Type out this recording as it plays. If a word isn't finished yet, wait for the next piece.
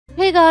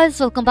Hey guys,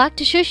 welcome back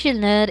to Social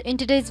Net. In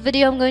today's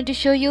video, I'm going to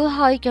show you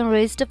how you can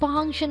register for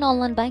Hang Seng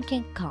Online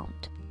Banking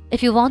account.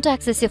 If you want to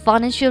access your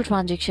financial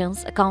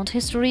transactions, account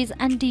histories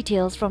and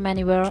details from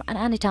anywhere and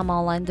anytime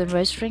online, then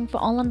registering for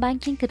online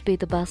banking could be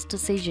the best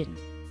decision.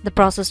 The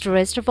process to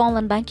register for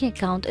online banking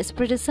account is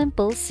pretty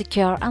simple,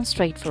 secure and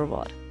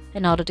straightforward.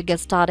 In order to get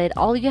started,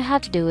 all you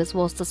have to do is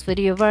watch this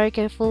video very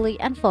carefully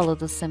and follow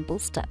the simple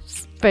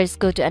steps. First,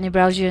 go to any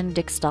browser in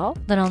desktop,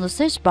 then on the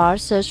search bar,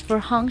 search for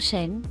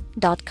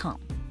hangseng.com.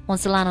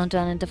 Once you land onto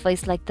an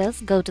interface like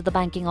this, go to the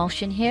banking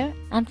option here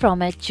and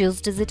from it choose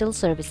Digital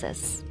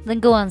Services. Then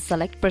go and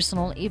select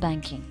Personal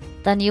eBanking.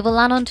 Then you will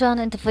land onto an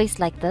interface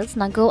like this.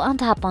 Now go and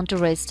tap on to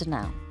Register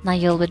Now. Now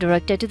you'll be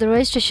directed to the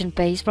registration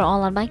page for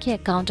online banking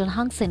account on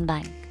Hang Seng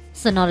Bank.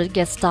 So in order to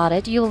get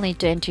started, you will need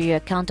to enter your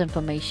account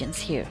information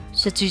here.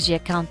 So choose your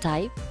account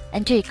type,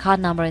 enter your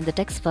card number in the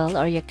text field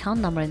or your account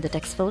number in the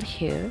text field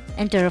here,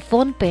 enter a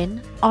phone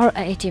PIN or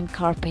an ATM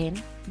card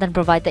PIN, then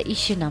provide the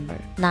issue number.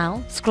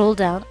 Now scroll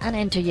down and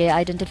enter your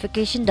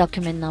identification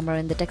document number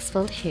in the text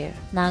field here.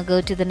 Now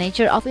go to the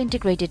nature of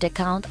integrated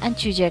account and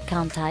choose your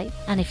account type,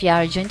 and if you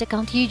are a joint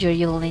account user,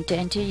 you will need to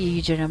enter your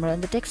user number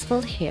in the text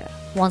field here.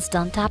 Once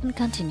done, tap and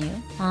continue,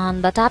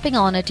 and by tapping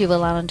on it, you will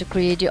allow to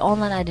create your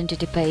online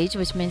identity page,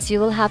 which means you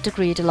will have to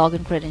create a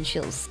login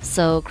credentials.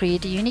 So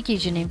create a unique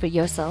username for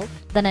yourself,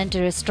 then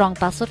enter a strong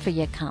password for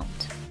your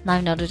account. Now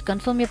in order to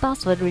confirm your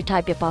password,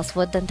 retype your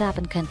password, then tap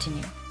and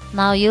continue.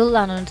 Now you'll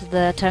land onto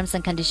the terms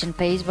and condition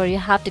page where you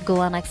have to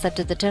go and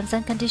accept the terms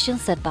and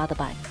conditions set by the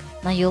bank.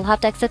 Now you'll have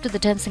to accept the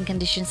terms and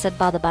conditions set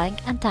by the bank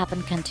and tap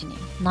and continue.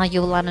 Now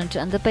you will land onto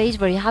another page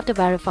where you have to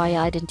verify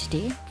your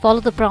identity.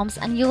 Follow the prompts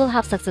and you will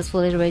have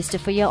successfully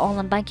registered for your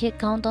online banking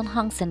account on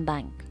Hang Seng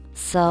Bank.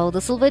 So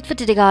this will be it for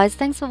today guys.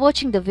 Thanks for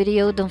watching the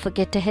video. Don't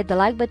forget to hit the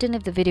like button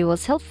if the video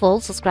was helpful,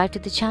 subscribe to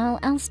the channel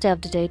and stay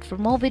up to date for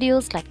more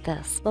videos like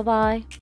this. Bye bye.